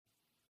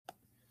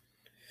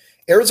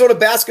Arizona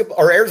basketball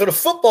or Arizona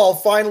football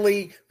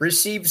finally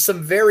received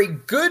some very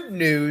good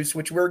news,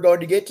 which we're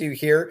going to get to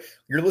here.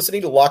 You're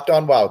listening to Locked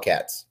On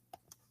Wildcats.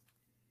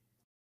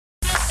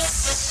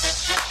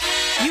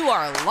 You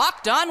are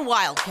Locked On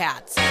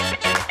Wildcats,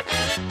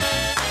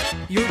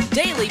 your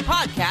daily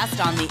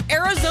podcast on the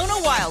Arizona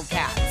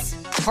Wildcats,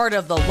 part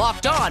of the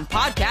Locked On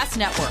Podcast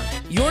Network,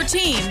 your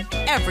team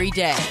every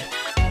day.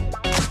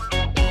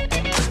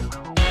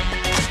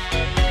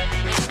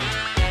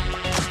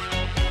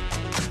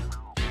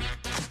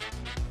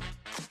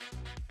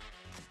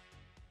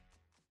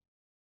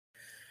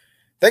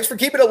 Thanks for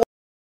keeping it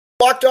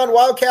Locked On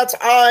Wildcats.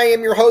 I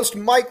am your host,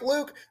 Mike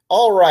Luke.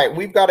 All right,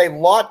 we've got a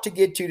lot to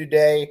get to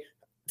today.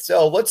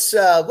 So let's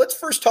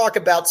first talk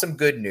about some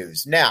good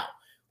news. Now,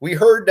 we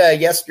heard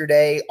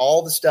yesterday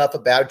all the stuff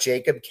about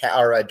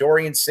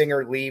Dorian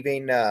Singer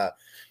leaving, and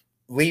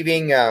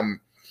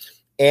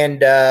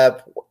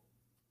that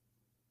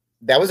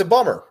was a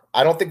bummer.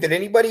 I don't think that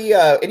anybody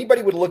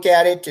would look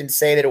at it and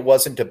say that it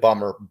wasn't a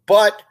bummer.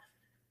 But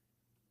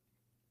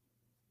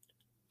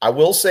I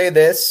will say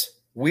this.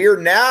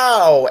 We're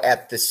now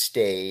at the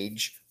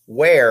stage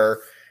where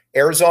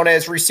Arizona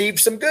has received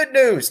some good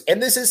news,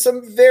 and this is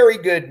some very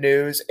good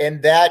news,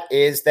 and that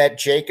is that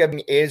Jacob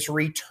is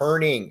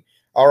returning.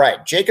 All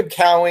right, Jacob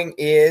Cowing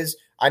is.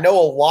 I know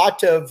a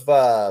lot of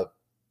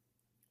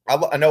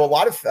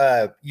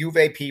U of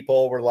A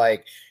people were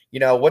like,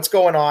 what's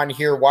going on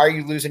here? Why are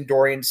you losing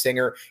Dorian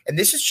Singer? And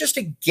this is just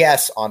a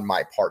guess on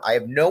my part. I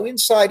have no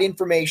inside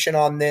information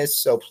on this,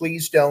 so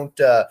please don't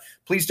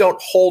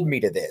hold me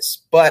to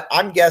this. But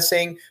I'm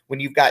guessing when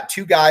you've got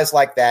two guys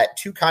like that,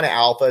 two kind of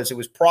alphas, it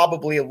was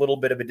probably a little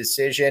bit of a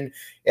decision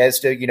as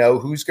to,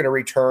 who's going to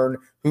return,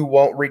 who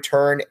won't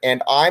return.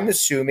 And I'm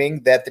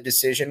assuming that the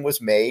decision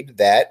was made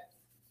that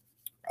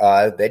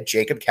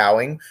Jacob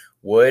Cowing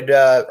would,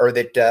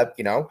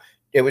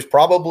 it was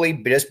probably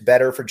just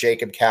better for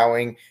Jacob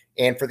Cowing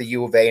and for the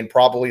U of A, and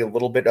probably a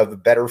little bit of a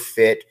better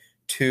fit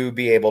to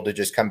be able to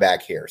just come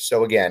back here.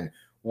 So again,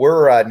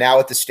 we're now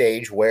at the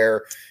stage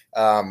where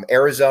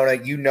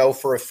Arizona,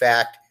 for a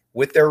fact,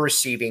 with their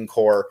receiving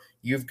core,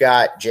 you've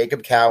got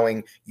Jacob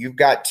Cowing, you've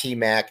got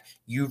T-Mac,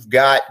 you've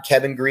got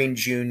Kevin Green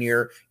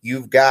Jr.,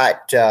 you've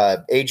got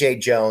A.J.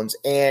 Jones,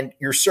 and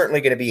you're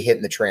certainly going to be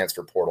hitting the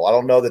transfer portal. I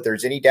don't know that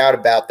there's any doubt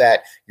about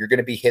that. You're going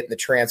to be hitting the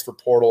transfer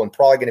portal and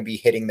probably going to be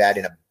hitting that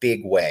in a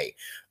big way.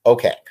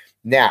 Okay,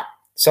 now,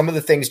 some of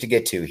the things to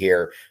get to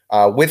here.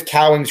 With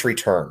Cowing's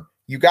return,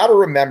 you got to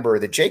remember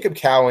that Jacob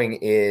Cowing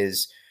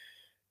is,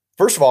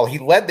 first of all, he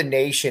led the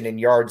nation in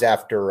yards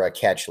after a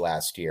catch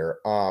last year.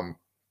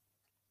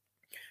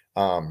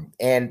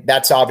 And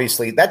that's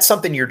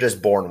something you're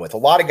just born with. A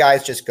lot of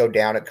guys just go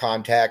down at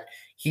contact.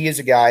 He is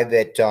a guy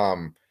that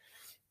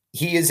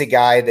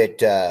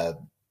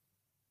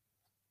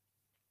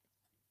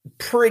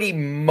pretty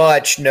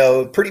much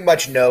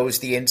knows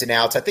the ins and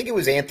outs. I think it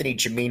was Anthony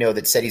Gimino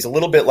that said he's a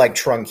little bit like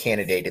Trung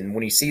Candidate, and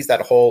when he sees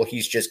that hole,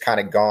 he's just kind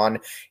of gone.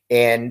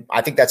 And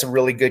I think that's a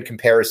really good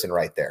comparison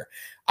right there.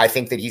 I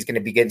think that he's going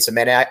to be getting some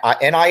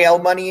NIL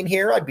money in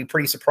here. I'd be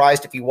pretty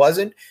surprised if he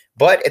wasn't.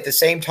 But at the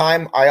same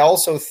time, I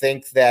also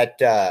think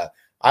that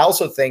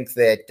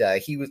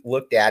he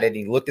looked at it and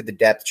he looked at the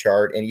depth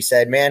chart and he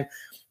said, man,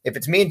 if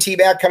it's me and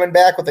T-Mac coming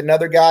back with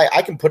another guy,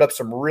 I can put up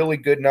some really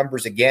good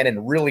numbers again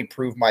and really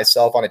prove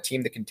myself on a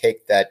team that can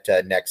take that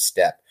next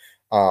step.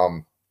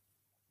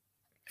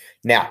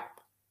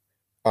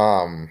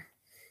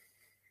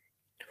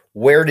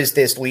 Where does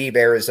this leave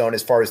Arizona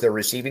as far as their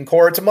receiving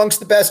core? It's amongst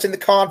the best in the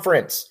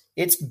conference.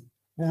 It's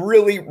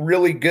really,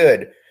 really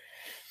good.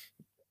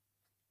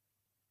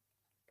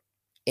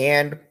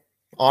 And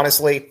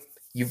honestly,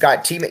 you've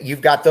got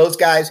those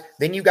guys.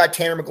 Then you've got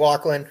Tanner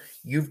McLaughlin.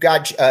 You've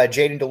got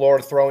Jaden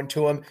Delora throwing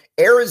to him.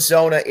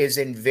 Arizona is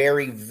in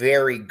very,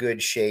 very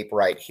good shape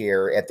right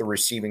here at the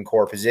receiving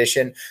core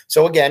position.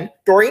 So again,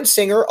 Dorian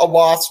Singer, a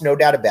loss, no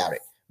doubt about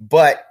it.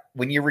 But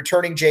when you're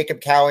returning Jacob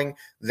Cowing,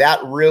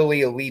 that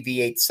really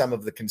alleviates some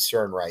of the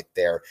concern right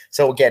there.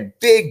 So again,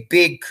 big,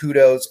 big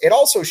kudos. It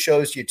also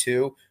shows you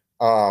too.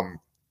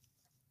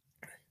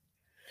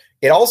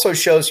 It also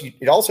shows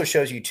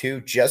you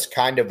too just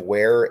kind of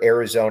where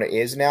Arizona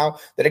is now.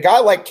 That a guy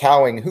like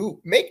Cowing,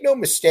 who, make no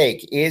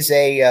mistake, is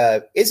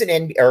an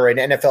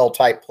NFL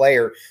type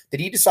player, that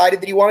he decided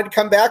that he wanted to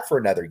come back for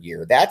another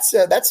year. That's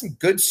some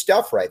good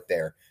stuff right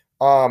there.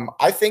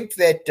 I think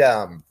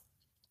that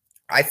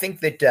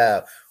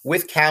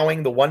with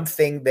Cowing, the one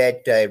thing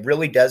that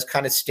really does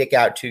kind of stick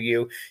out to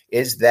you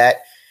is that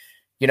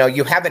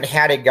you haven't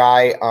had a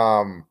guy.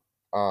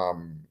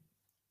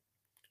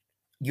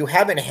 You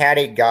haven't had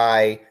a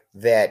guy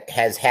that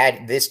has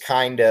had this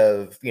kind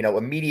of,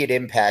 immediate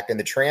impact in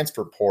the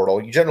transfer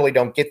portal. You generally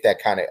don't get that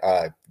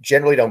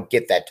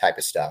type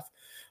of stuff.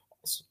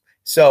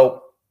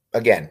 So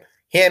again,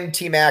 him,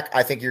 T-Mac,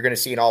 I think you're going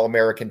to see an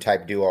All-American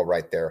type duo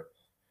right there.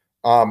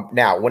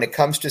 Now, when it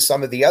comes to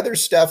some of the other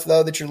stuff,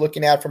 though, that you're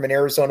looking at from an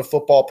Arizona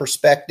football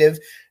perspective,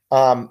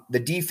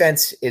 the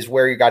defense is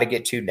where you got to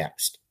get to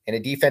next. And the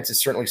defense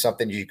is certainly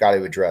something you got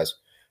to address.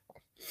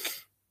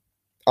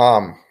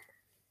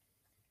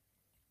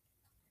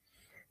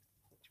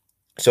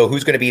 So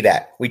who's going to be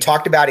that? We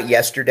talked about it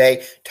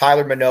yesterday.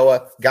 Tyler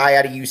Manoa, guy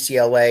out of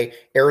UCLA.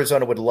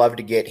 Arizona would love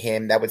to get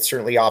him. That would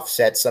certainly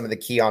offset some of the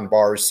Keon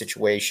Barrs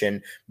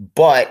situation.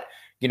 But,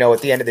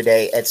 at the end of the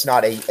day, it's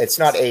not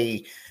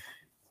a,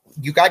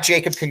 you got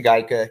Jacob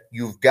Kongaika,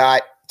 you've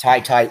got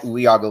Tai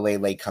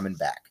Uiagalelei coming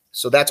back.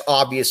 So that's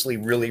obviously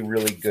really,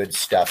 really good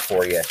stuff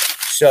for you.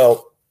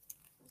 So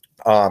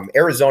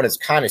Arizona's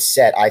kind of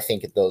set, I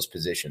think, at those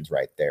positions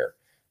right there.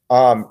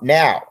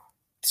 Now,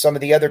 some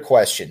of the other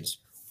questions.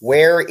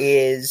 Where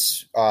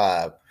is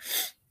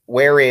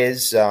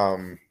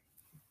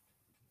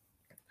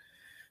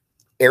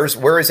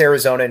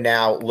Arizona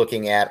now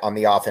looking at on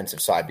the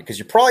offensive side? Because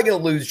you're probably going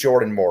to lose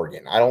Jordan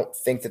Morgan. I don't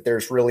think that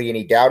there's really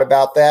any doubt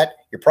about that.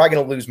 You're probably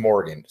going to lose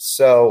Morgan.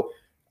 So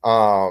who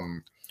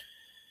are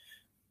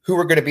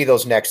going to be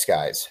those next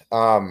guys?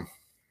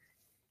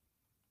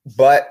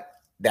 But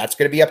that's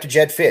going to be up to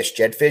Jedd Fisch.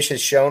 Jedd Fisch has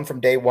shown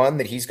from day one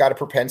that he's got a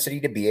propensity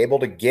to be able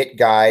to get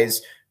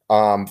guys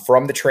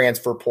from the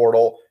transfer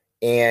portal,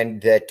 and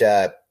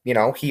that,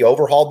 he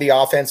overhauled the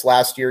offense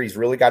last year. He's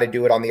really got to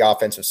do it on the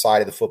offensive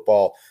side of the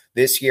football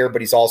this year,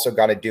 but he's also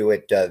got to do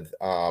it.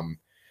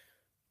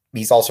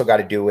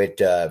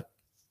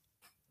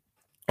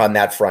 On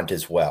that front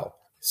as well.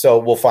 So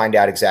we'll find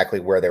out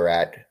exactly where they're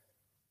at.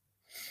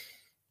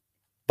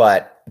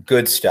 But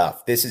good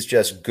stuff. This is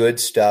just good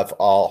stuff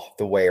all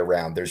the way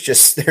around.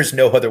 There's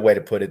no other way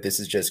to put it. This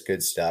is just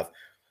good stuff.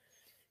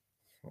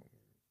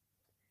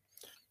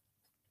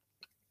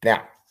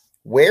 Now,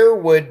 where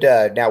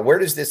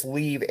does this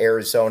leave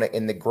Arizona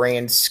in the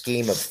grand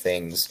scheme of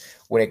things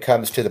when it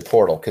comes to the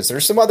portal? Because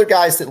there's some other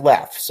guys that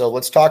left. So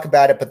let's talk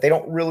about it, but they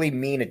don't really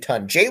mean a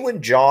ton.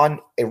 Jalen John,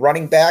 a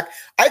running back.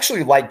 I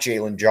actually like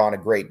Jalen John a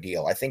great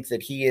deal. I think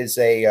that he is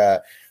I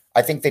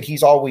think that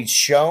he's always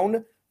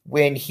shown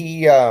when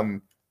he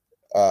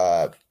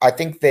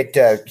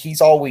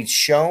he's always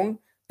shown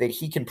that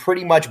he can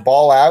pretty much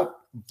ball out.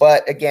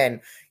 But again,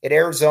 at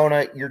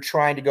Arizona, you're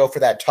trying to go for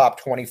that top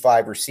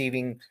 25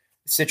 receiving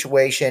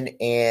situation,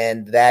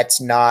 and that's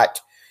not,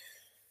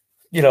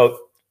 a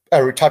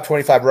top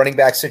 25 running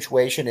back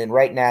situation. And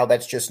right now,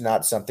 that's just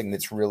not something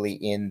that's really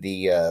in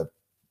the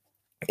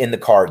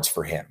cards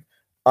for him.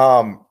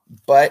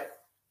 But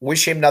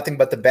wish him nothing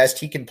but the best.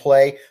 He can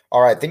play.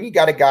 All right. Then you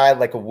got a guy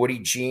like a Woody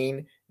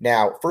Jean.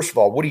 Now, first of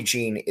all, Woody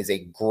Jean is a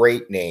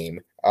great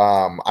name.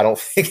 I don't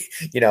think,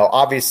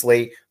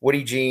 obviously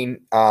Woody Jean,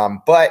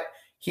 but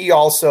he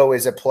also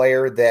is a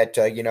player that,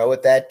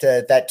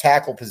 at that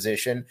tackle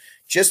position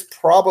just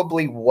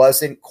probably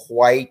wasn't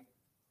quite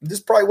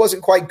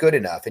good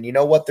enough. And you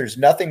know what? There's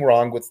nothing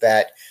wrong with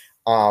that.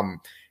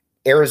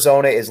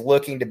 Arizona is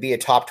looking to be a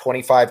top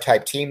 25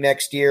 type team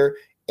next year.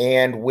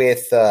 And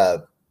with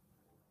the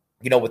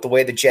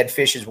way that Jedd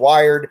Fisch is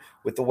wired,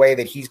 with the way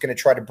that he's going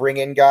to try to bring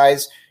in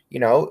guys,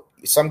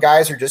 some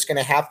guys are just going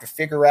to have to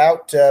figure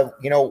out,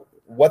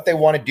 what they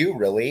want to do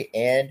really.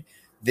 And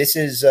this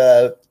is,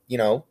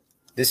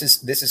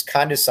 this is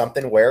kind of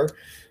something where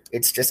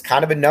it's just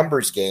kind of a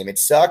numbers game. It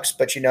sucks,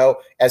 but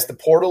as the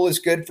portal is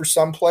good for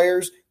some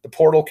players, the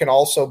portal can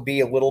also be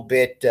a little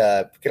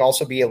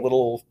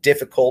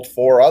difficult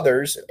for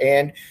others.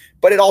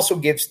 But it also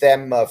gives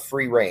them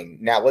free reign.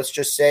 Now, let's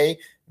just say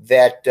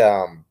that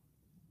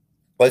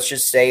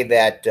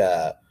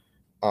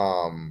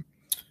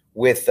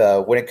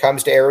when it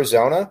comes to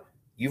Arizona,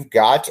 you've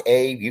got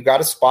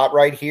a spot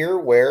right here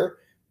where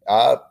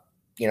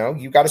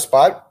you've got a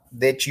spot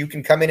that you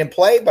can come in and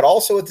play, but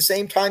also at the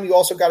same time, you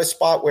also got a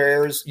spot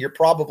where you're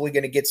probably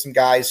going to get some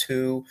guys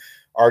who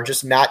are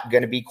just not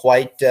going to be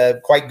quite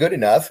good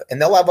enough,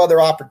 and they'll have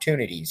other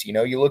opportunities.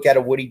 You look at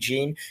a Woody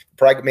Jean,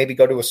 probably maybe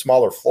go to a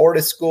smaller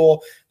Florida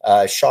school.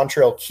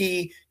 Chantrell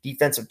Key,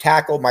 defensive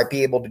tackle, might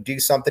be able to do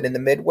something in the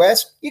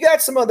Midwest. You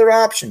got some other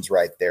options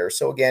right there.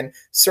 So again,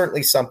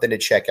 certainly something to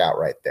check out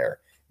right there.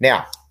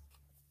 Now,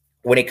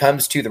 when it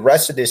comes to the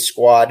rest of this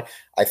squad,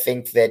 I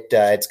think that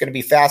it's going to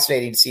be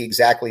fascinating to see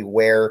exactly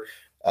where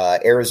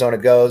Arizona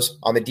goes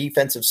on the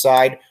defensive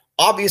side.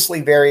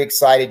 Obviously, very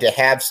excited to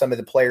have some of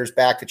the players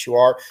back that you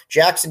are.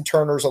 Jackson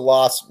Turner's a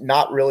loss.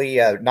 Not really,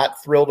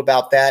 not thrilled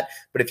about that.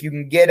 But if you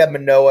can get a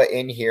Manoa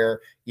in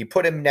here, you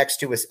put him next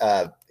to a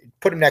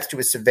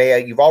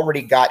Savea. You've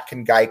already got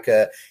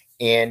Kongaika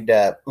and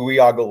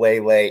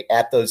Uiagalelei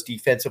at those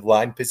defensive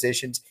line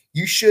positions.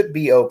 You should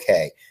be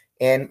okay.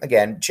 And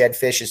again, Jedd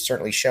Fisch has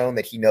certainly shown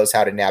that he knows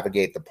how to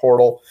navigate the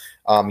portal.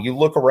 You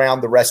look around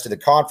the rest of the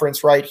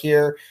conference right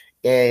here,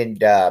 and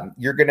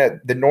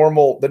the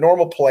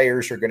normal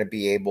players are going to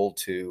be able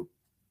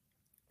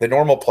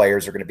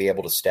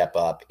to step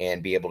up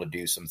and be able to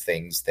do some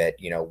things that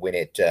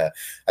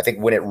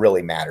when it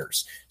really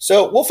matters.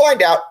 So we'll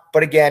find out.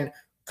 But again,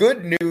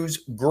 good news,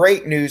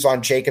 great news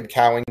on Jacob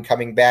Cowing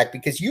coming back,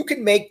 because you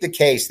can make the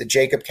case that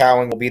Jacob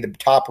Cowing will be the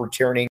top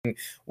returning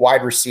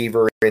wide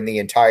receiver in the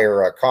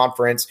entire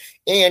conference.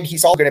 And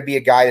he's all going to be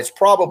a guy that's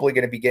probably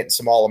going to be getting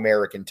some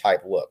All-American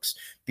type looks,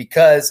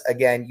 because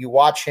again, you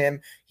watch him,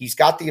 he's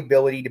got the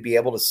ability to be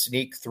able to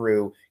sneak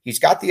through. He's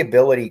got the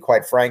ability,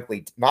 quite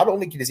frankly, not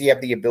only does he have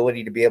the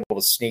ability to be able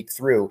to sneak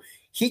through,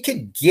 he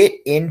can get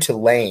into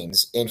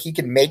lanes and he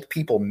can make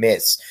people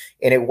miss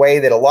in a way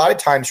that a lot of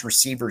times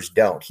receivers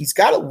don't. He's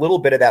got a little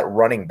bit of that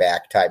running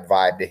back type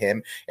vibe to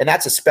him, and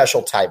that's a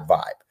special type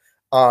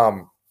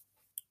vibe.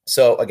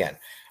 So again,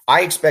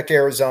 I expect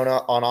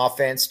Arizona on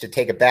offense to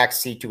take a back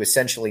seat to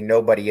essentially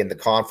nobody in the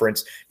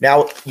conference.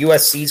 Now,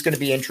 USC is going to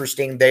be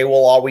interesting. They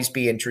will always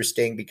be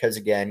interesting because,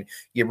 again,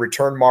 you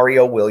return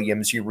Mario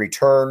Williams, you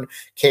return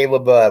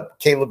Caleb,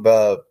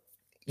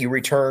 you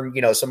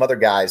return, some other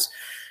guys.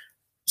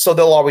 So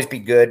they'll always be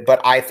good.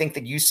 But I think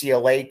that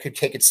UCLA could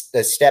take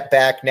a step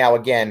back. Now,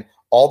 again,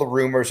 all the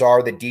rumors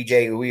are that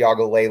DJ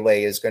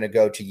Uiagalelei is going to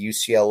go to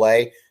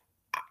UCLA.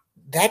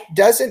 That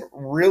doesn't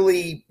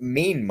really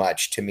mean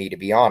much to me, to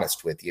be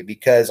honest with you,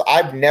 because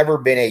I've never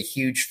been a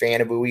huge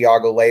fan of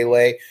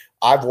Uiagalelei.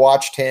 I've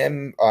watched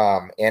him,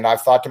 and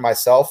I've thought to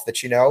myself that,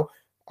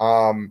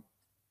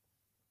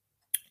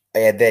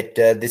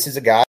 this is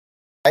a guy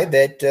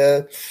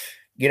that,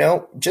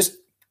 just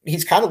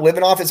he's kind of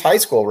living off his high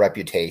school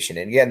reputation.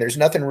 And again, there's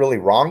nothing really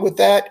wrong with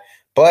that.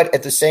 But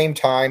at the same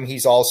time,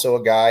 he's also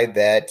a guy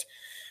that,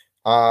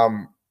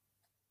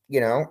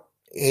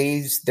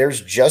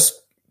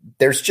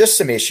 there's just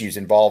some issues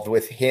involved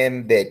with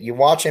him that you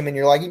watch him and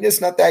you're like, he's just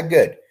not that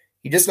good.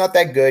 He's just not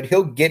that good.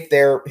 He'll get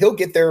there. He'll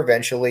get there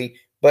eventually,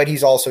 but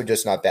he's also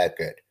just not that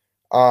good.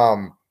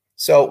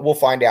 So we'll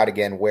find out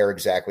again where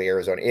exactly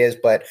Arizona is,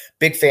 but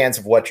big fans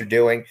of what you're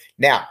doing.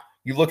 Now,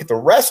 you look at the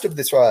rest of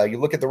this, you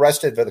look at the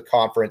rest of the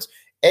conference.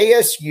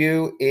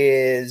 ASU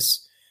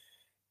is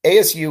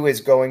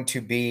going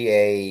to be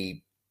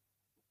a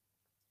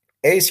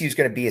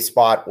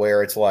spot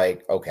where it's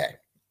like, okay,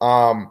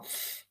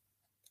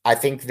 I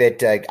think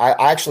that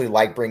I actually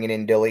like bringing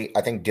in Dilly.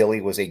 I think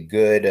Dilly was a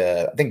good.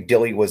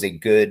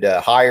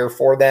 Hire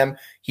for them.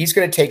 He's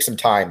going to take some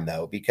time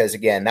though, because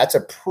again, that's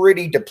a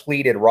pretty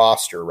depleted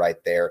roster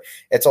right there.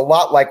 It's a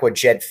lot like what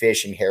Jedd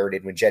Fisch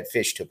inherited when Jedd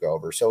Fisch took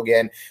over. So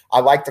again, I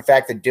like the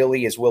fact that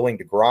Dilly is willing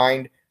to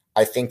grind.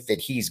 I think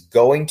that he's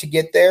going to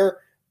get there,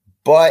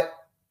 but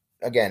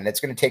again, that's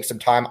going to take some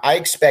time. I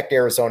expect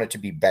Arizona to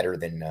be better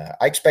than them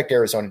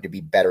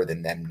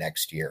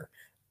next year.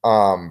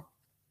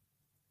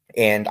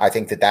 And I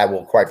think that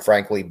will, quite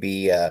frankly,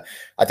 be. I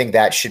think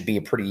that should be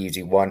a pretty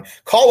easy one.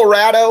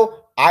 Colorado.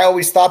 I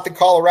always thought that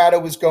Colorado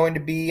was going to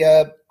be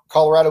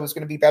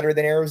better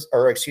than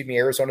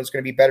Arizona is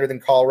going to be better than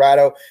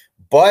Colorado.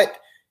 But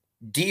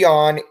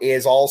Dion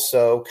is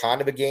also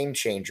kind of a game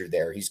changer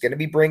there. He's going to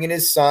be bringing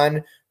his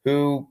son,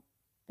 who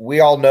we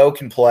all know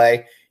can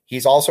play.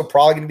 He's also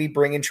probably going to be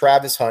bringing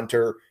Travis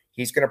Hunter.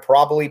 He's going to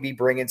probably be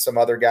bringing some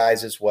other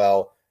guys as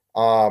well.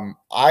 I'll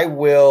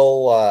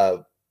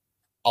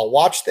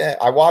watch them.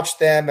 I watch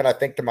them, and I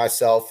think to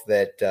myself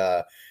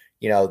that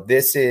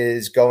this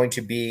is going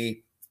to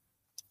be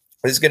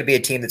a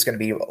team that's going to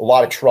be a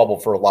lot of trouble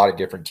for a lot of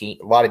different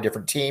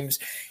teams.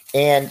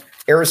 And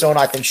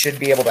Arizona, I think, should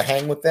be able to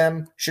hang with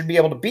them, should be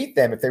able to beat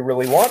them if they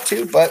really want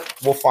to, but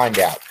we'll find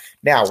out.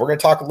 Now, we're going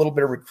to talk a little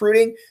bit of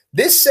recruiting.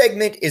 This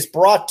segment is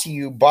brought to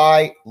you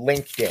by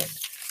LinkedIn.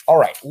 All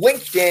right,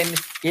 LinkedIn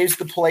is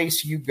the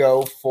place you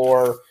go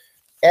for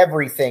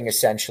everything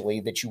essentially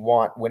that you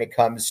want when it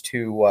comes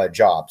to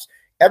jobs.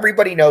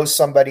 Everybody knows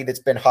somebody that's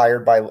been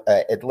hired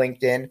at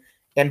LinkedIn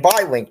and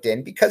by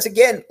LinkedIn because,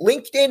 again,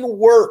 LinkedIn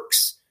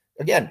works.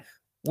 Again,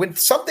 when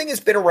something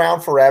has been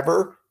around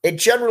forever, it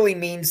generally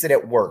means that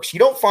it works. You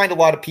don't find a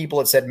lot of people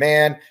that said,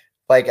 man,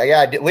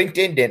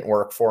 LinkedIn didn't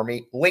work for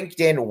me.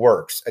 LinkedIn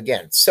works.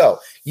 Again, so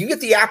you get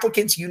the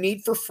applicants you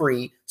need for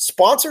free,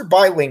 sponsored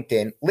by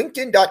LinkedIn,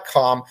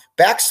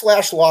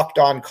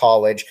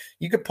 linkedin.com/LockedOnCollege.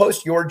 You can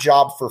post your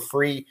job for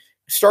free.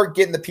 Start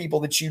getting the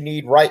people that you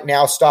need right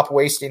now. Stop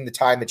wasting the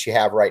time that you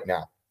have right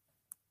now.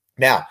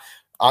 Now,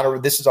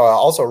 this is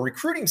also a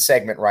recruiting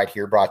segment right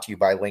here brought to you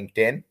by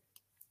LinkedIn.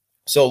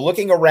 So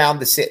looking around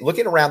the city,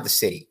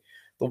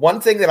 the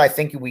one thing that I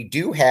think we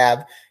do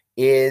have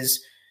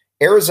is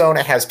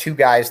Arizona has two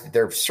guys that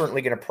they're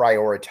certainly going to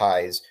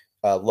prioritize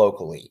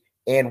locally.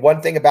 And one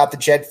thing about the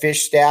Jedd Fisch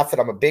staff that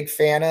I'm a big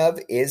fan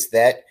of is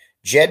that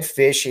Jedd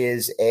Fisch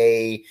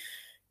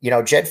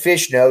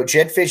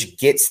Jedd Fisch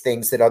gets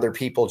things that other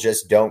people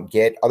just don't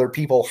get. Other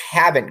people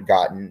haven't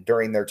gotten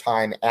during their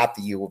time at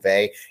the U of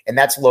A, and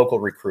that's local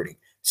recruiting.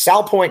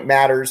 Sal Point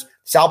matters.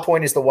 Sal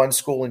Point is the one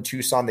school in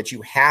Tucson that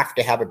you have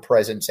to have a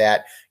presence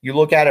at. You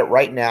look at it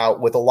right now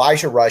with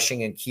Elijah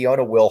Rushing and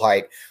Keona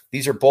Wilhite.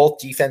 These are both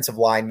defensive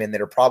linemen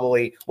that are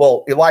probably,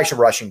 Elijah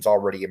Rushing's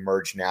already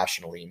emerged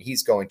nationally, and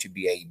he's going to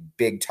be a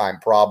big-time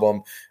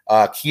problem.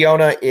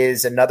 Keona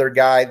is another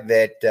guy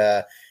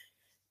that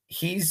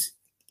he's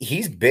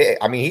big.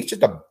 I mean, he's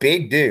just a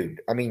big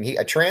dude. I mean,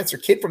 a transfer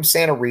kid from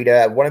Santa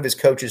Rita. One of his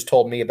coaches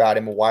told me about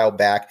him a while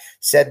back,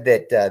 said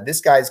that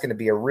this guy is going to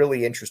be a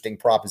really interesting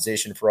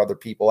proposition for other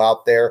people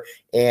out there.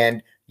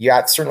 And you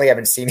certainly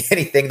haven't seen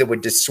anything that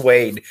would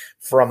dissuade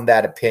from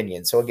that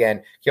opinion. So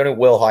again, Keona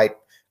Wilhite,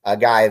 a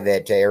guy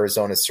that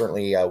Arizona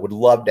certainly would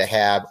love to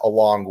have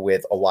along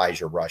with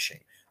Elijah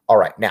Rushing. All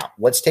right, now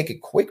let's take a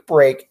quick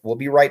break. We'll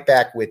be right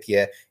back with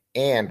you,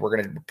 and we're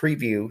going to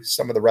preview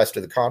some of the rest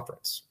of the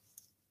conference.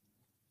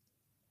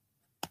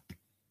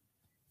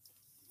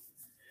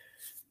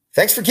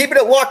 Thanks for keeping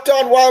it locked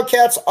on,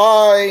 Wildcats.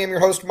 I am your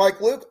host,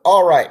 Mike Luke.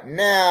 All right,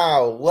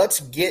 now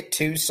let's get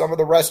to some of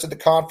the rest of the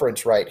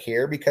conference right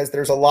here because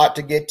there's a lot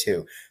to get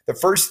to. The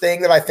first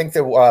thing that I think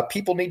that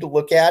people need to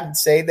look at and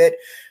say that,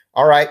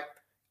 all right,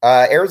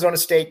 Arizona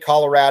State,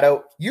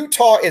 Colorado,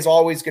 Utah is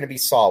always going to be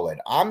solid.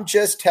 I'm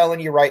just telling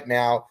you right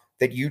now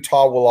that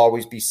Utah will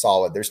always be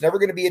solid. There's never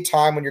going to be a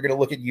time when you're going to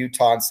look at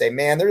Utah and say,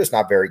 man, they're just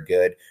not very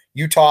good.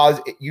 Utah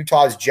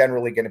is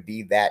generally going to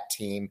be that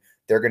team.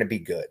 They're going to be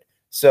good.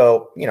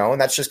 So, and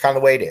that's just kind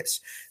of the way it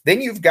is.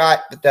 Then you've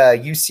got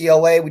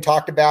UCLA. We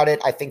talked about it.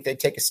 I think they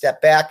take a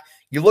step back.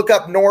 You look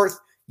up north,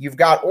 you've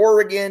got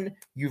Oregon,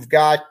 you've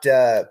got,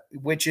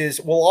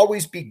 will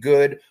always be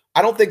good.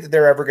 I don't think that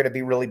they're ever going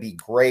to really be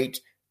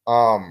great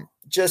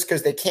just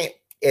because they can't,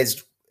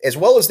 as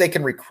well as they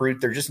can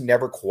recruit, they're just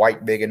never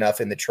quite big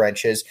enough in the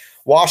trenches.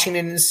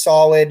 Washington is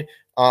solid.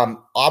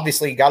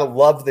 Obviously, you got to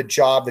love the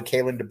job that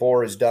Kalen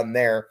DeBoer has done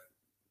there.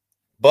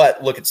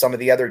 But look at some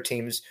of the other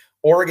teams.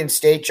 Oregon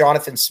State,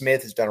 Jonathan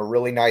Smith has done a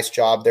really nice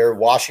job there.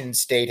 Washington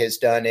State has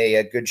done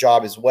a good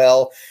job as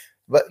well.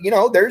 But,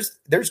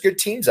 there's good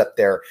teams up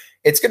there.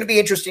 It's going to be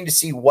interesting to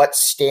see what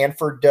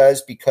Stanford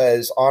does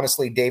because,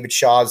 honestly, David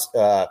Shaw's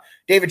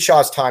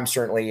time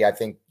certainly, I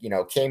think,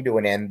 came to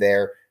an end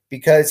there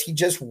because he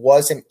just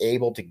wasn't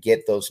able to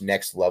get those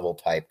next level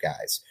type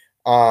guys.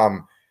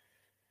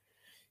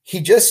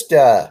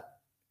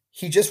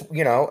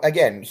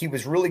 Again, he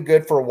was really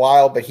good for a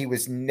while, but he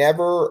was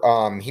never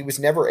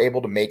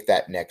able to make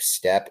that next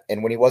step.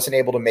 And when he wasn't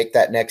able to make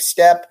that next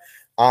step,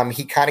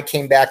 he kind of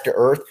came back to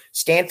earth.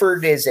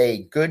 Stanford is a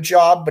good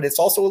job, but it's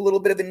also a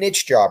little bit of a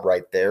niche job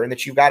right there, and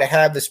that you've got to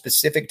have the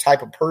specific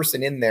type of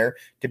person in there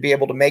to be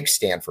able to make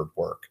Stanford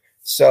work.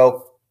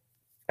 So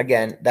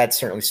again, that's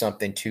certainly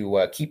something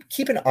to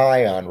keep an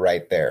eye on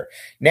right there.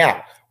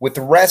 Now, with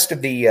the rest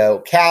of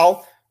the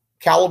Cal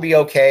will be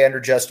okay under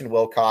Justin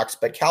Wilcox,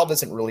 but Cal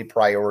doesn't really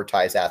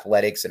prioritize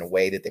athletics in a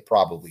way that they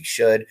probably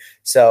should.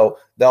 So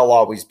they'll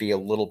always be a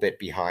little bit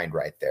behind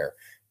right there.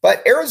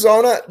 But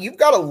Arizona, you've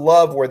got to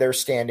love where they're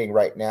standing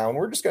right now. And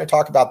we're just going to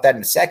talk about that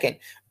in a second.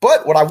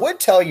 But what I would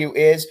tell you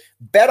is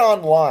bet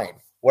online.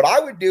 What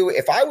I would do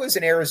if I was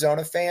an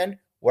Arizona fan,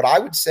 what I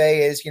would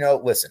say is,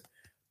 listen,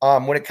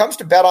 when it comes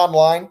to bet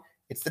online,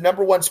 it's the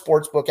number one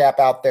sportsbook app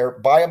out there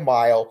by a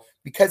mile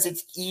because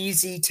it's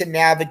easy to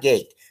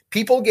navigate.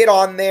 People get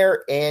on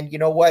there and you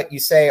know what? You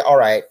say, all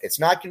right, it's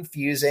not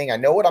confusing. I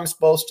know what I'm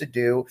supposed to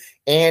do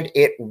and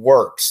it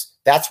works.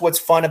 That's what's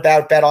fun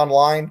about Bet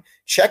Online.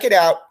 Check it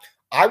out.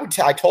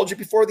 I told you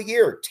before the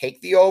year,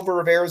 take the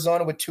over of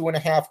Arizona with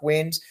 2.5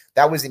 wins.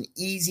 That was an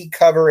easy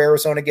cover.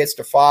 Arizona gets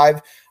to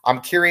 5. I'm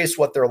curious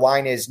what their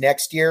line is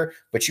next year,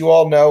 but you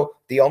all know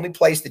the only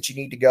place that you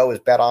need to go is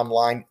Bet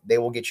Online. They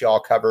will get you all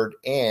covered.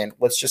 And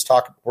let's just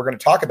talk. We're going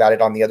to talk about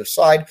it on the other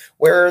side,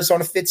 where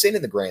Arizona fits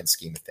in the grand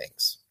scheme of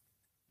things.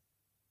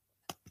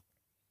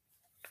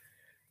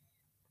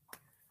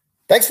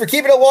 Thanks for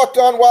keeping it locked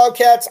on,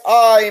 Wildcats.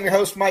 I am your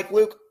host, Mike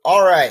Luke.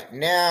 All right,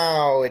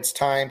 now it's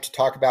time to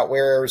talk about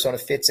where Arizona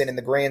fits in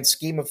the grand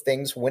scheme of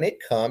things when it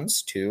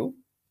comes to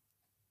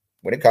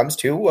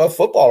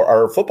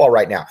football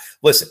right now.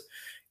 Listen,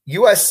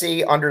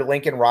 USC under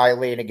Lincoln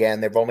Riley, and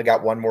again, they've only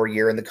got one more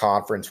year in the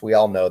conference. We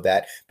all know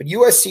that, but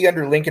USC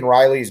under Lincoln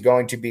Riley is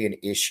going to be an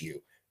issue.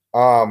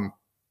 But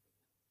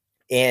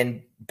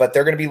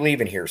they're going to be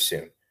leaving here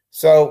soon.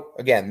 So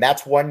again,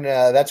 that's one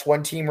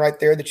team right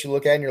there that you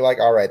look at and you're like,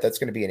 all right, that's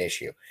going to be an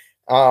issue.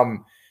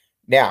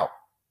 Now,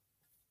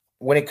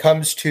 when it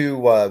comes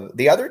to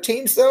the other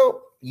teams, though,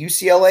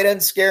 UCLA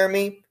doesn't scare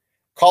me.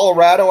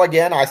 Colorado,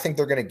 again, I think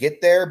they're going to get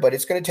there, but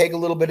it's going to take a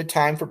little bit of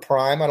time for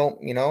Prime. I don't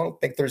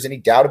think there's any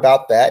doubt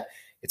about that.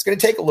 It's going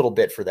to take a little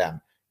bit for them.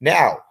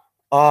 Now,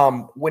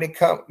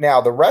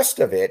 the rest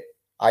of it,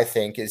 I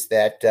think, is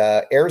that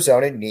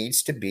Arizona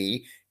needs to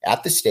be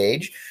at the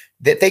stage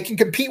that they can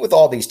compete with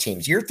all these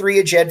teams. Year 3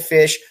 of Jedd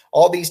Fisch,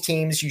 all these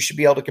teams you should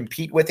be able to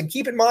compete with. And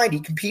keep in mind,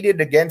 he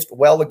competed against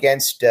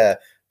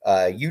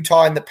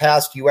Utah in the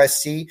past,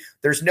 USC.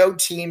 There's no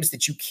teams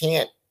that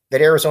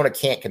Arizona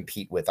can't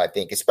compete with, I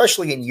think,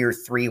 especially in year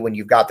 3 when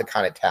you've got the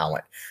kind of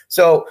talent.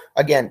 So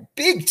again,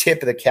 big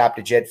tip of the cap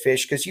to Jedd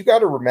Fisch, because you got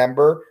to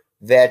remember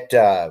that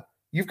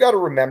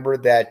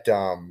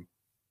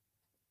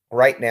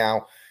right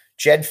now,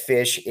 Jedd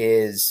Fisch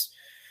is,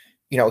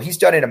 he's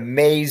done an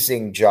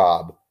amazing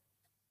job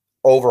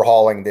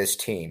overhauling this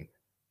team.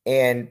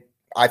 And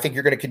I think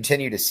you're going to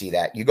continue to see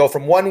that. You go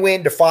from 1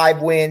 win to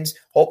 5 wins.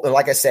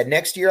 Like I said,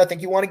 next year, I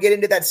think you want to get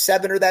into that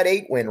 7 or that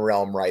 8 win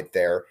realm right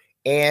there.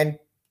 And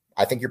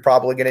I think you're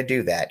probably going to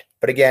do that.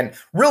 But again,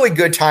 really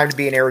good time to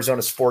be an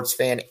Arizona sports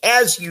fan.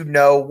 As you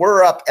know,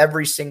 we're up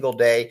every single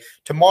day.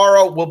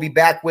 Tomorrow, we'll be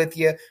back with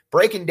you,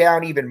 breaking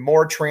down even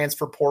more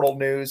transfer portal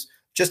news.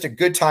 Just a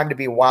good time to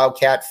be a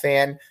Wildcat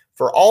fan.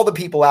 For all the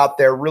people out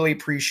there, really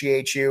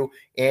appreciate you.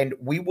 And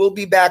we will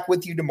be back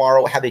with you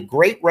tomorrow. Have a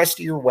great rest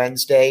of your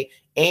Wednesday.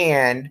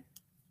 And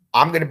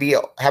I'm going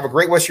to have a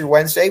great rest of your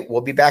Wednesday.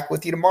 We'll be back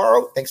with you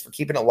tomorrow. Thanks for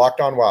keeping it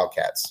locked on,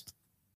 Wildcats.